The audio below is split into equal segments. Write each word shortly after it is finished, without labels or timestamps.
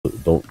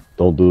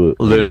Don't do it.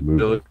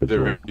 Lethal,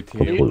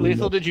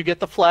 Lethal, did you get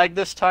the flag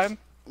this time?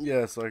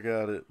 Yes, I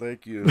got it.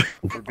 Thank you.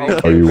 For being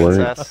Are you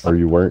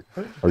wearing?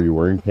 Are you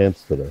wearing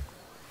pants today?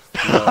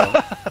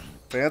 No.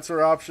 Pants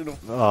are optional.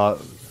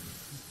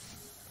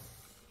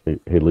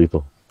 Hey,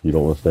 Lethal, you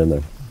don't want to stand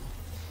there.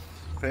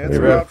 Pants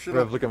are optional.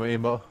 Rev, look at my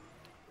emo.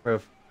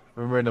 Rev,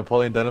 remember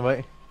Napoleon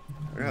Dynamite?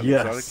 I got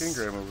a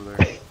Kingram over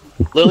there.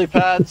 Lily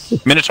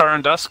pads. Minotaur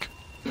on dusk.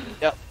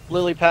 Yep,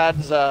 lily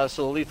pads.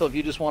 So Lethal, if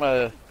you just want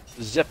to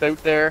zip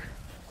out there.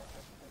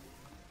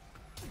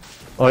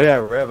 Oh yeah,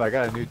 Rev, I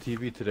got a new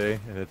TV today,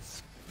 and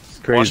it's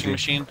crazy. Washing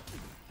machine.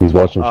 He's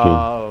watching machine.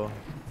 Oh.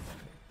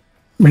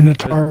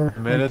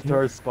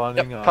 Minotaur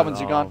spawning yep, coming,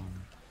 Zugon.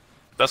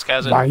 Dusk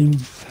has it.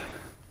 Vines.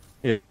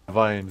 Yeah,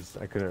 vines.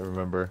 I couldn't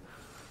remember.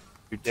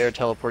 You dare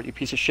teleport, you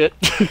piece of shit.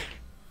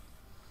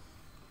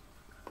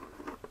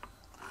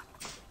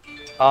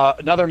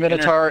 Another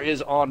Minotaur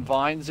is on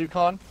Vine,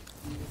 Zucon.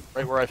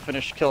 Right where I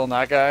finished killing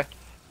that guy.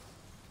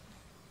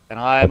 And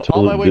I'm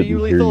on my way to you,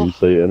 Lethal. I totally didn't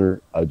hear you say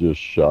enter. I just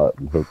shot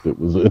and hoped it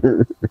was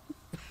enter.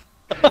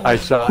 I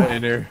shot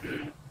enter.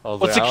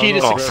 What's the key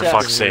to success? For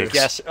fuck's sakes.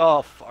 Guess.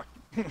 Oh, fuck.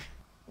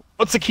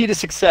 What's the key to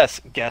success?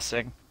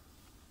 Guessing.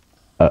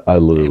 I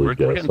literally we're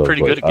guessed. getting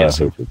pretty good at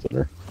guessing. I hope it's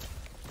enter.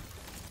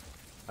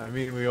 I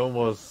mean, we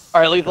almost...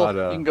 Alright, Lethal,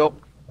 you can go.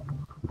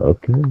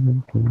 Okay,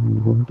 you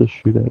want to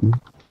shoot at me.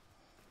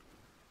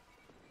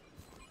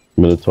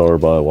 Minotaur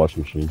by a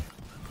washing machine.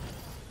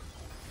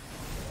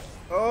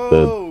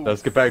 Oh!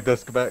 Let's get back,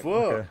 let's get back. Fuck.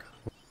 Okay.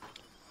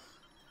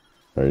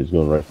 Alright, he's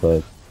going right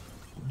side.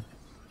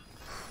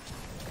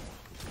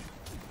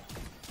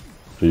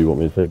 Do you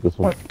want me to take this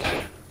one?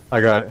 What?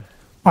 I got it.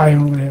 I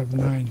only have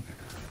 9.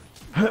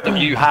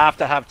 You have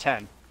to have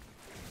 10.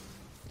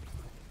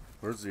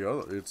 Where's the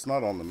other? It's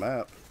not on the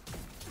map.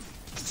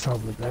 It's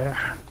over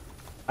there.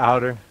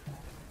 Outer.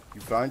 You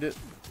find it?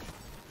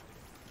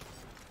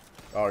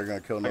 Oh, you're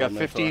gonna kill I another got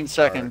 15 Minotaur?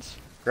 seconds.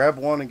 Right. Grab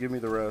one and give me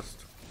the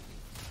rest.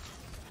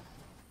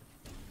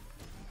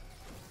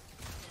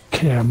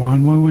 Okay, I'm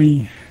on my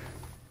way.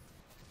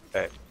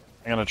 Okay.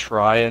 I'm gonna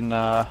try and,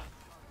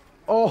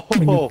 Oh!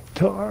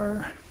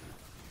 Minotaur.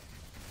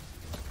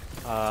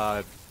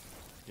 Yeah,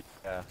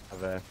 I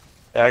bet.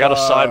 Yeah, I got a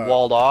side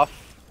walled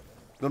off.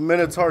 The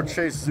Minotaur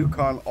chased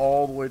Zucon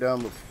all the way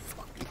down the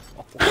fucking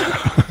hall.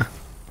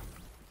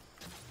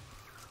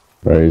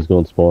 Alright, he's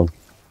going spawn.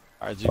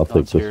 Alright, I'll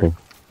take Zukon's this here. one.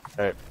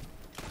 Alright.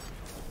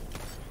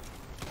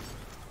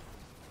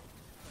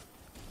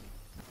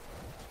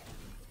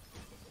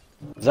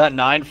 Is that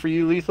 9 for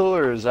you, Lethal,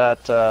 or is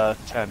that 10?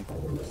 7,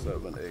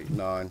 8,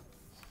 9.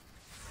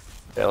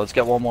 Yeah, let's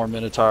get one more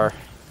Minotaur.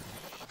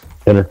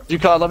 Enter.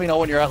 Zucon, let me know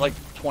when you're at like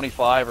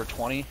 25 or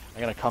 20.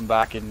 I'm gonna come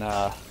back and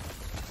I'm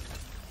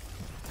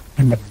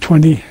at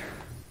 20.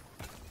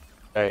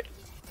 Alright.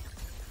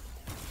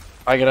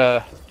 I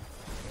gotta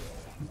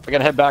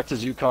head back to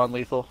Zucon,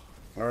 Lethal.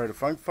 Alright,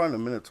 if I can find a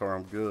Minotaur,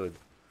 I'm good.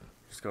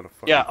 Just gotta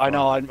fucking Yeah, I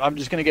know. find I'm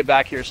just gonna get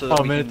back here so that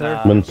we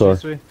Minotaur. can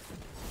Minotaur.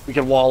 we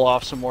can wall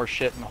off some more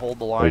shit and hold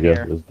the line Okay,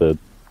 here. it's dead.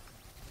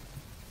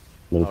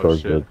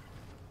 Minotaur's shit. dead.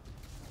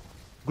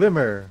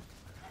 Glimmer!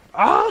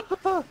 Ah!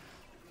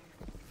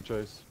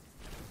 Choice.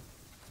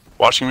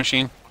 Washing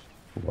machine.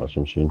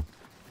 Washing machine.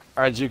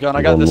 Alright, Zucon,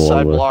 I got this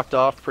side blocked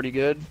off pretty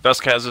good.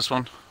 Dusk has this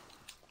one.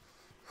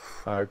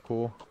 Alright,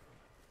 cool.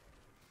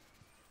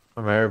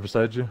 I'm here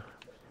beside you.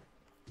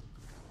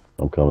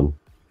 I'm coming.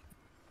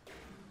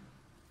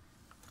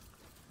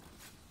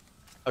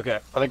 Okay,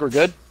 I think we're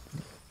good.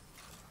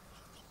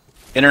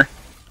 Enter.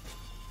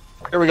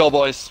 Here we go,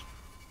 boys.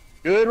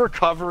 Good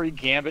recovery,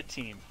 Gambit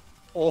team.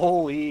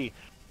 Holy.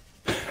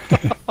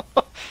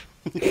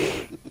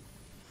 That's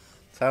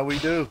how we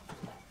do.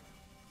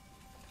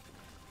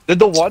 Did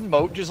the one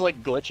moat just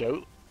like glitch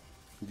out?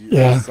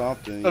 Yeah.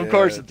 Something, Of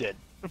course it did.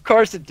 Of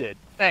course it did.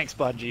 Thanks,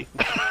 Bungie.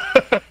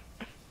 Oh,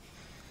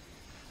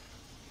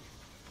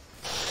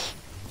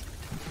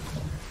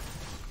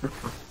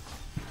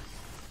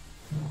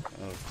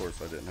 of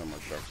course I didn't have my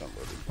shotgun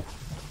loaded.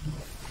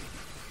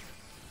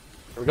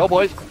 Here we go,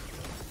 boys.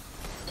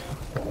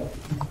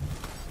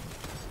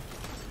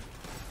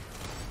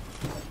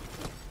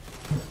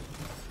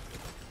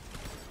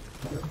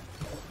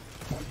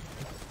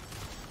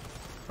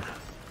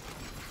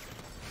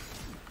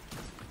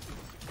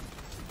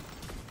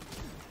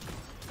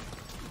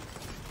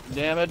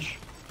 Damage.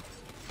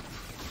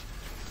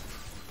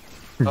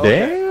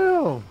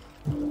 Damn!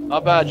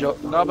 Not bad, Joe.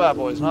 Not bad,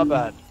 boys. Not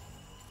bad.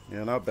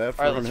 Yeah, not bad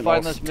for Alright, let's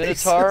find this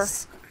Minotaur.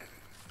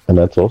 And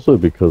that's also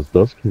because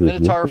Dusk is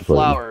Minotaur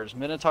flowers.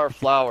 Minotaur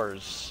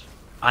flowers.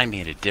 I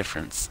made a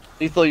difference.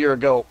 Lethal, you're a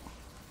goat.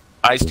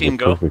 Ice team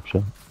go. Perfect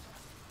shot.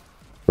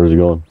 Where's he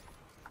going?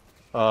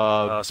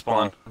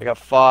 Spawn. I got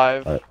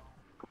 5. Alright.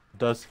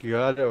 Dusk, you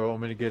got it, or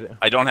want me to get it?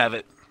 I don't have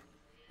it.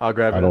 I'll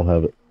grab it. I don't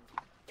have it.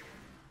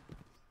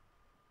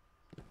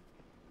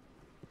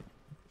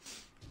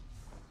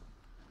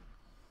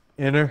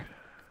 Enter.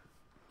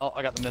 Oh,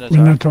 I got the Minotaur.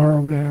 Minotaur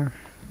over there.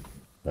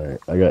 Alright,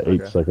 I got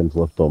 8 seconds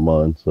left on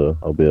mine, so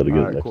I'll be able to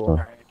get it next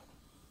time.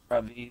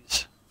 Grab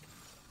these.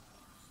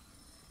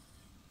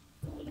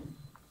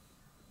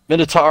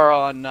 Minotaur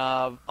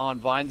on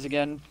vines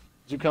again,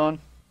 Zukon.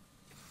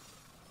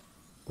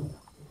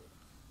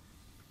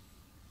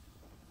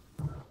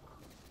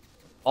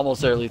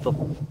 Almost there, Lethal.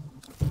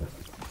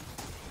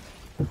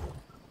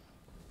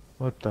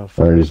 What the fuck?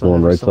 Alright, he's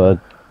going right side.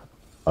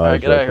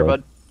 Alright, get out of here,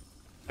 bud.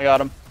 I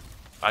got him.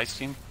 Ice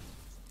team.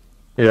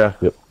 Yeah.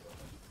 Yep.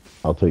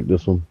 I'll take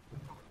this one.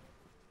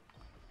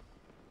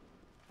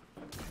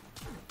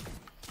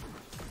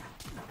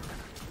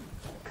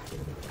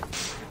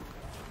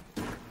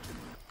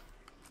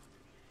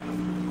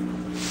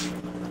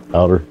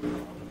 Outer.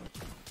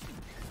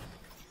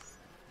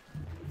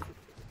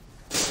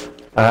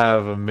 I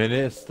have a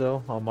minute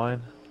still on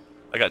mine.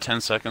 I got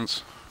 10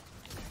 seconds.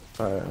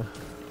 Alright.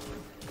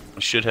 I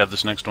should have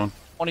this next one.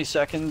 20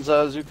 seconds,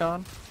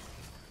 Zukon.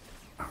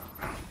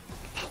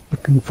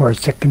 Looking for a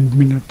second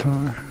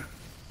Minotaur.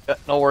 Yeah,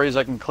 no worries,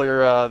 I can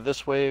clear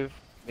this wave,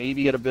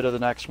 maybe get a bit of the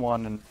next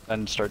one, and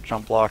then start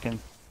jump blocking.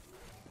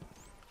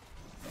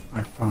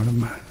 I found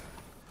him.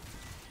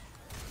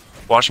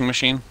 Washing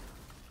machine.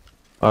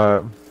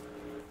 Alright.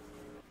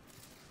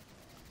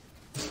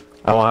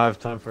 I won't have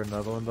time for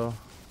another one though.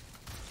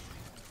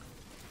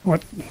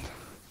 What?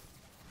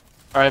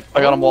 Alright,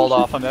 I got him walled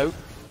off, I'm out.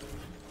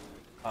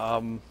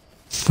 Trying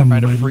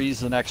Somebody, to freeze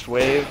the next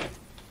wave.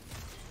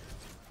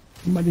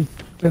 somebody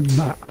did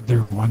that other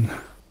one.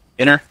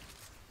 Inner.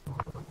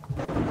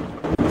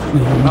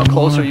 How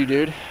close are you,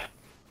 dude?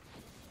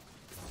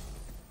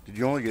 Did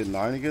you only get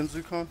 9 again,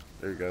 Zukon?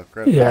 There you go.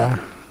 Grab Yeah.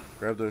 those.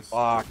 Grab those.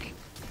 Fuck.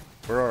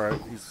 We're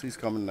alright. He's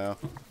coming now.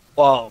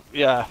 Well,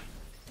 yeah.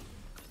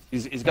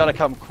 He's got to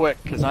come quick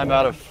because I'm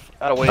out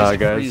of ways to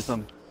guys. freeze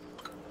them.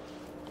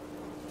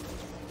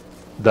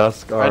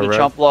 Dusk, Trying to alright.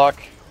 jump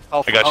block.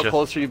 How gotcha.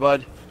 close are you,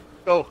 bud?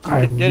 Go.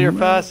 I- Get here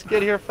fast.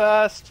 Get here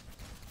fast.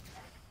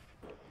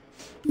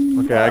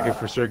 Okay, I can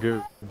for sure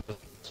give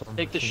some.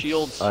 Take the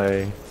shields.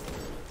 I.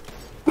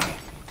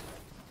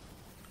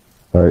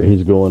 Alright,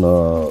 he's going,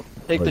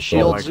 Take the like,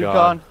 shields, oh my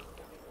God. Zukon.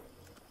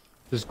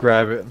 Just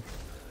grab it.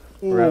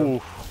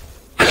 Ooh.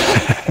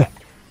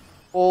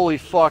 Holy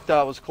fuck,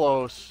 that was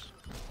close.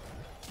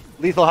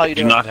 Lethal, how you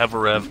Do doing? not have a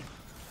rev.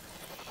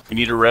 We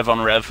need a rev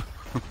on rev.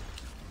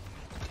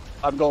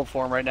 I'm going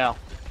for him right now.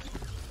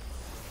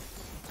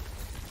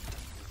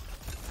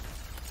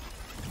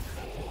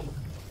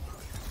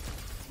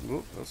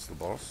 Oop, that's the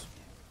boss.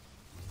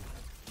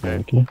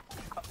 okay.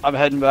 I'm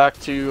heading back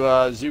to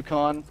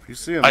Zukon. If you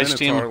see a Ice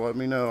Minotaur, team. let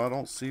me know. I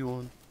don't see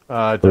one.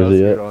 Dusk, Where's he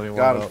you're at? the only one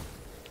Got him. up.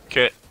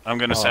 Okay, I'm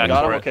gonna sack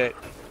Got for him? it.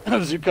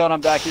 Okay. Zukon,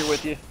 I'm back here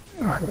with you.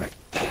 Alright.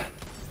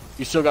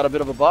 You still got a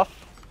bit of a buff?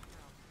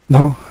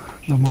 No,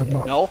 no more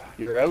buff. No?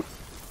 You're out?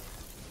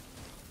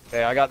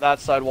 Okay, I got that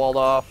side walled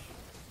off.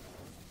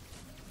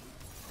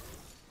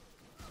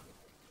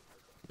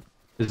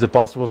 Is it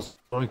possible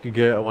someone can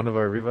get one of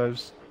our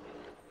revives?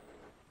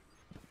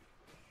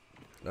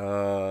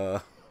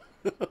 Zukon,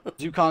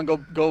 go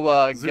get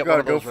one Zukon,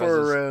 of go those for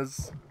reses. a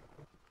res.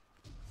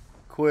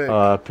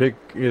 Quick. Pick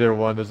either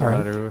one, doesn't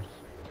Alright. matter.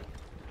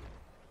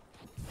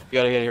 You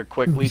gotta get here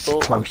quick, He's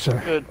Lethal.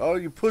 closer. Good. Oh,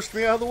 you pushed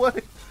me out of the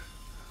way.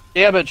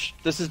 Damage.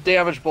 This is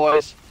damage,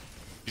 boys.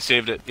 You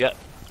saved it. Yeah.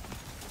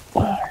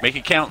 Make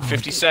it count.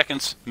 50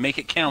 seconds. Make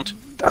it count.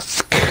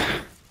 Dusk.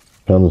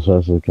 Pound as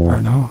fast as I Or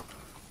can. no.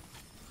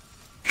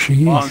 She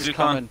Come on, is. Zukon.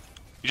 Coming.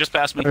 You just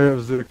passed me.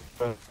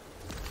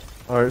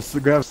 Alright, so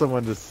grab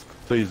someone just,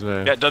 please,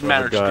 man. Yeah, it doesn't Oh,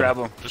 matter. Just God. grab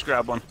one. Just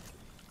grab one.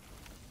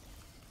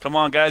 Come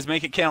on, guys.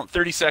 Make it count.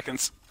 30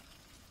 seconds.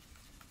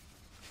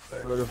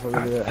 Where the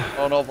fuck is that? I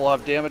don't know if we'll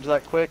have damage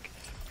that quick.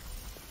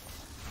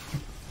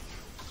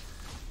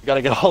 We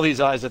gotta get all these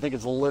eyes. I think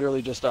it's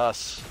literally just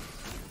us.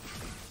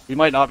 We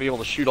might not be able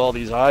to shoot all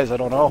these eyes. I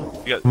don't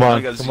know. You got, Come on,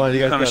 you got, come on, you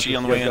you guys got got Shi this,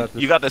 on the you way guys in. got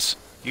this. You got this.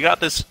 You got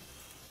this.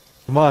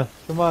 Come on,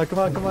 come on, come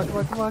on, come on, come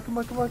on, come on, come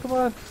on, come on, come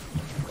on.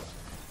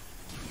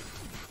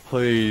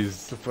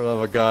 Please, for the love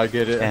of God,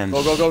 get it. 10,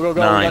 Go, go, go, go,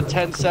 go. We 9, got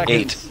 10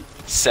 seconds.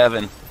 8,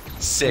 7,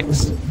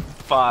 6,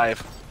 5,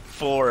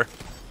 4,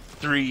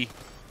 3,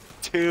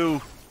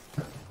 2.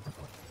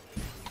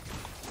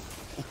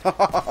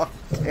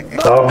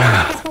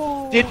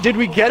 Did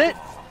we get it?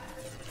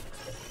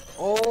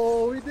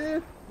 Oh, we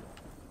did.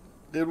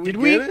 Did we Did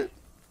get we? it?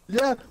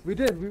 Yeah, we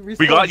did.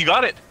 We got you.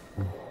 Got it.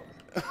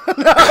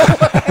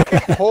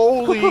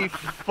 Holy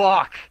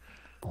fuck.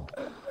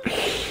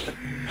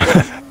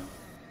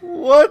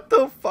 What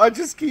the I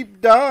just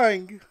keep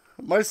dying.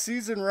 My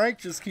season rank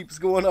just keeps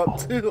going up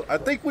too. I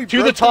think we To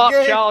broke the top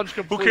game. challenge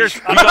Who complete. cares?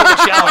 We got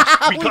the challenge.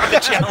 We got the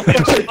challenge.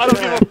 I don't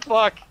give a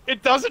fuck.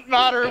 It doesn't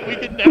matter. We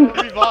can never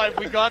revive.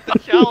 We got the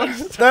challenge.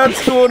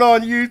 That's going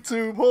on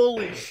YouTube.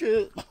 Holy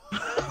shit.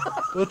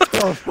 What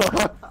the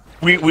fuck?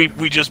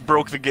 We just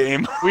broke the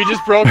game. We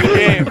just broke the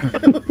game.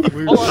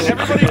 We Hold on, broke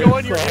everybody the go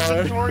in your game.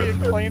 inventory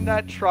and claim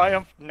that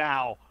triumph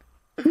now.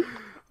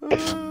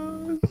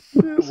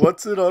 Shit.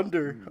 What's it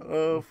under?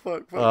 Oh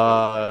fuck.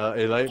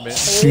 Enlightenment.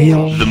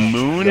 Seal. The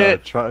moon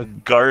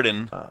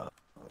garden.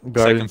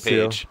 Garden Second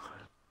page.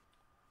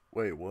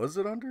 Wait, was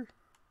it under?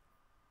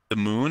 The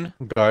moon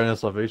Garden of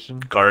Salvation.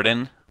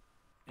 garden,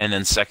 and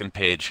then second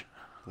page.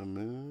 The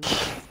moon.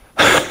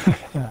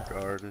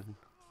 Garden.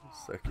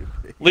 Second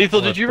page.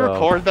 Lethal, did you What the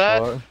record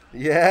that? fuck?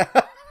 Yeah.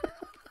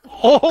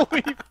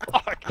 Holy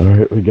fuck!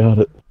 Alright, we got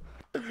it.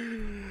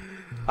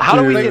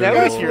 How do we Thank get you out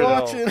guys of for here, though?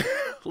 watching.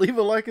 Leave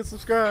a like and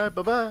subscribe.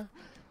 Bye bye.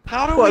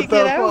 How do we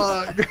get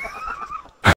out? Fuck?